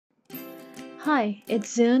Hi,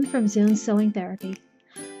 it's Zune from Zune Sewing Therapy.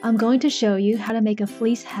 I'm going to show you how to make a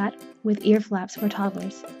fleece hat with ear flaps for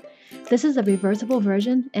toddlers. This is a reversible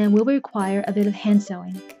version and will require a bit of hand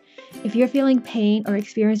sewing. If you're feeling pain or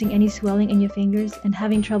experiencing any swelling in your fingers and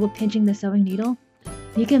having trouble pinching the sewing needle,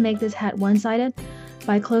 you can make this hat one-sided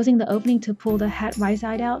by closing the opening to pull the hat right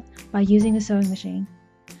side out by using a sewing machine.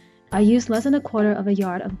 I used less than 1/4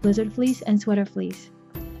 yard of blizzard fleece and sweater fleece.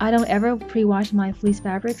 I don't ever pre-wash my fleece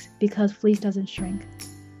fabrics because fleece doesn't shrink.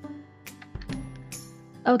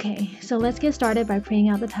 Okay, so let's get started by printing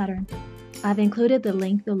out the pattern. I've included the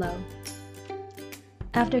link below.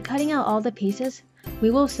 After cutting out all the pieces, we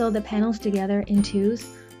will sew the panels together in twos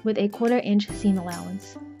with a 1/4 inch seam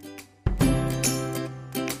allowance.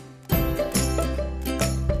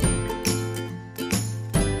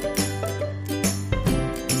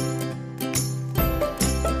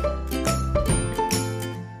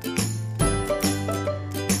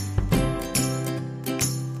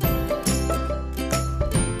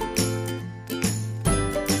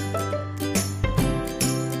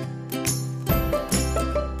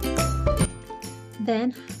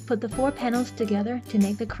 Then, put the 4 panels together to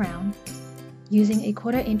make the crown, using a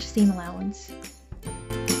 1/4 inch seam allowance.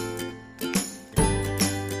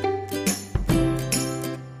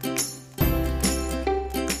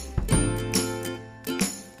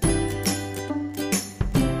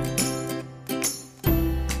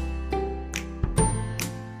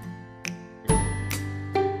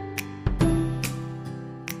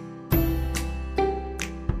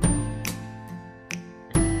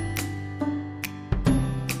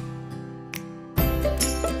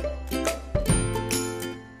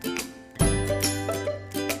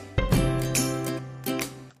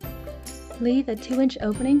 Leave a 2-inch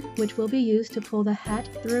opening, which will be used to pull the hat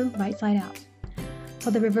through right side out. For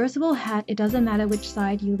the reversible hat, it doesn't matter which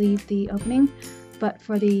side you leave the opening, but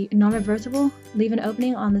for the non-reversible, leave an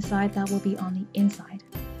opening on the side that will be on the inside.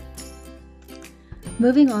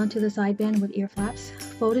 Moving on to the side band with ear flaps,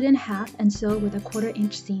 fold it in half and sew with a 1/4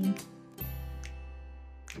 inch seam.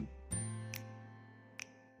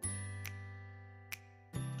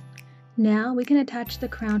 Now we can attach the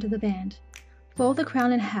crown to the band. Fold the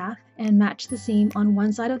crown in half and match the seam on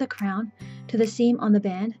one side of the crown to the seam on the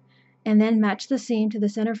band, and then match the seam to the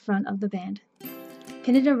center front of the band.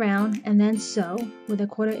 Pin it around and then sew with a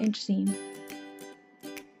 1/4 inch seam.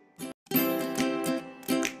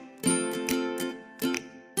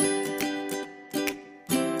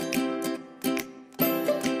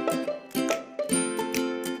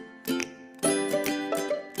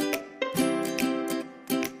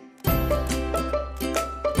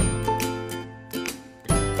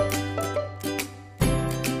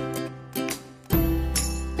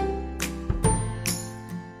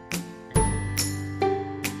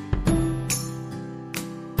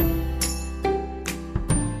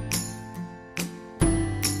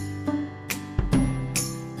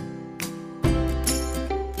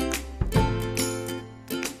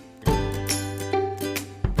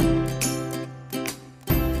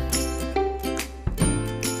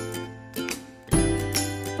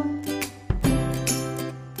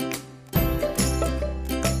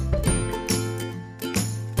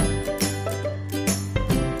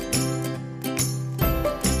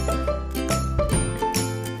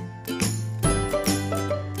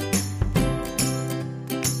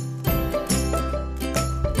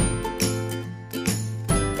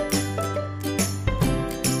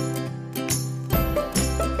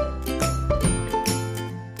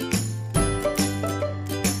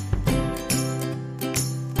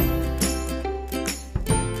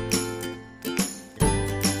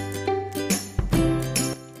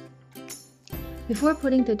 Before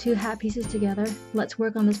putting the 2 hat pieces together, let's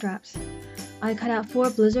work on the straps. I cut out 4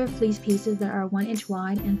 blizzard fleece pieces that are 1 inch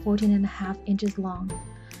wide and 14.5 inches long.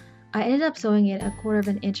 I ended up sewing it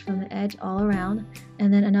 1/4 inch from the edge all around,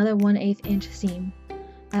 and then another 1/8 inch seam.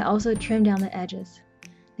 I also trimmed down the edges.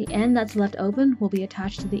 The end that's left open will be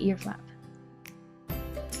attached to the ear flap.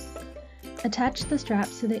 Attach the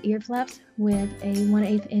straps to the ear flaps with a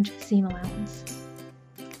 1/8 inch seam allowance.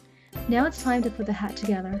 Now it's time to put the hat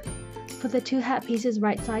together. Put the 2 hat pieces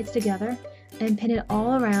right sides together and pin it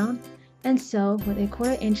all around and sew with a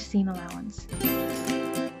 1/4 inch seam allowance.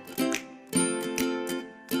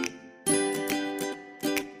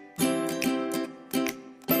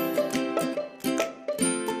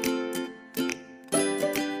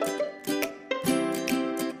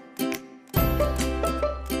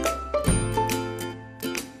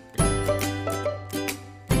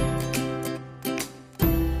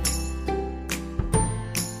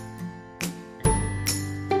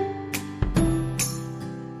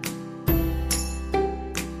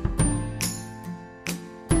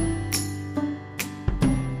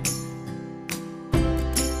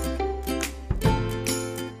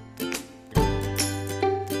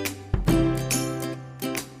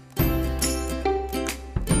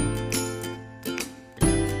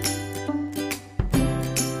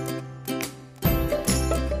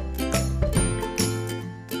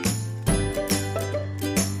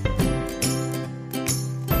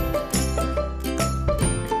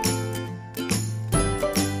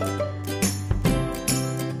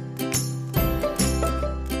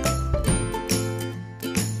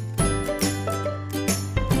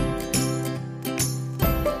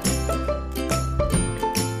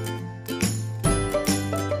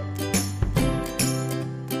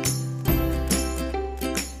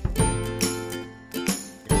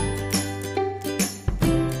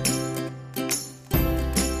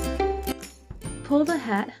 Pull the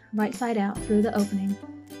hat right side out through the opening.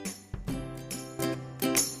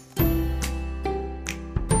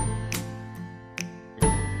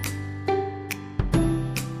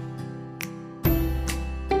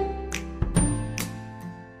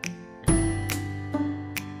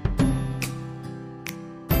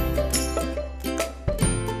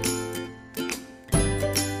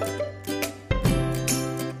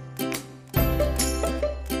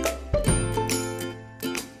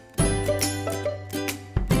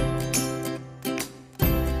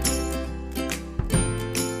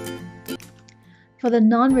 For the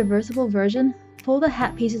non-reversible version, pull the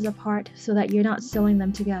hat pieces apart so that you're not sewing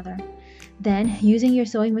them together. Then, using your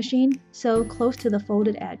sewing machine, sew close to the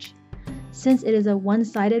folded edge. Since it is a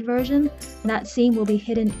one-sided version, that seam will be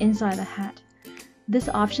hidden inside the hat. This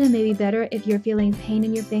option may be better if you're feeling pain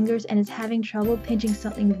in your fingers and is having trouble pinching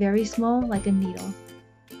something very small like a needle.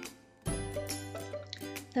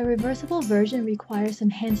 The reversible version requires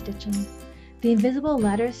some hand stitching. The invisible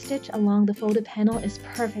ladder stitch along the folded panel is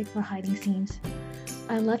perfect for hiding seams.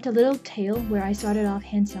 I left a little tail where I started off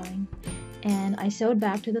hand sewing, and I sewed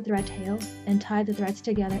back to the thread tail and tied the threads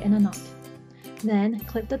together in a knot. Then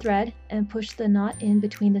clip the thread and push the knot in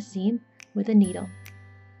between the seam with a needle.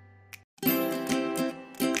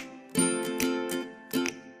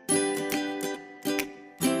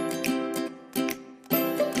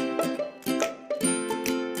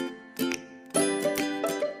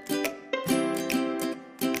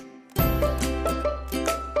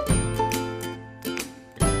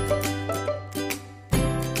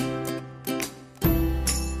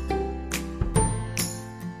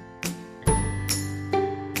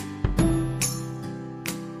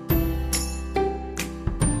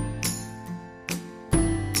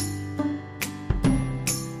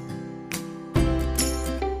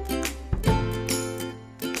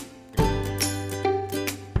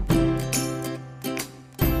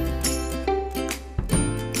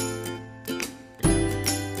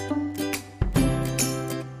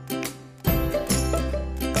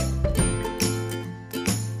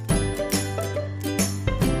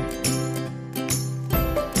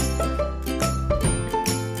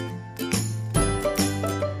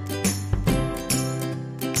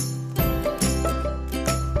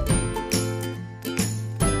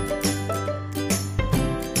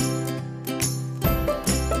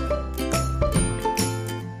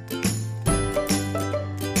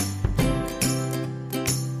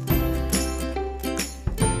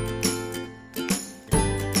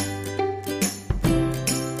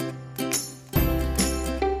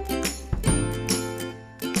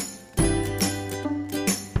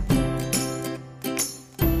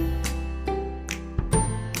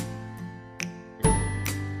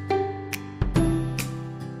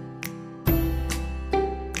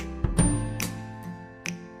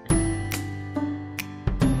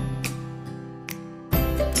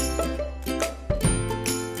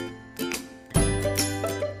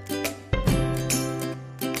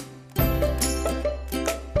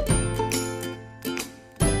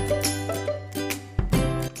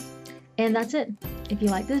 And that's it. If you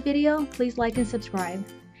like this video, please like and subscribe.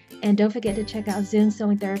 And don't forget to check out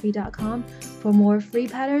ZoomSewingTherapy.com for more free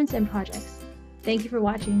patterns and projects. Thank you for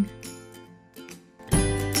watching.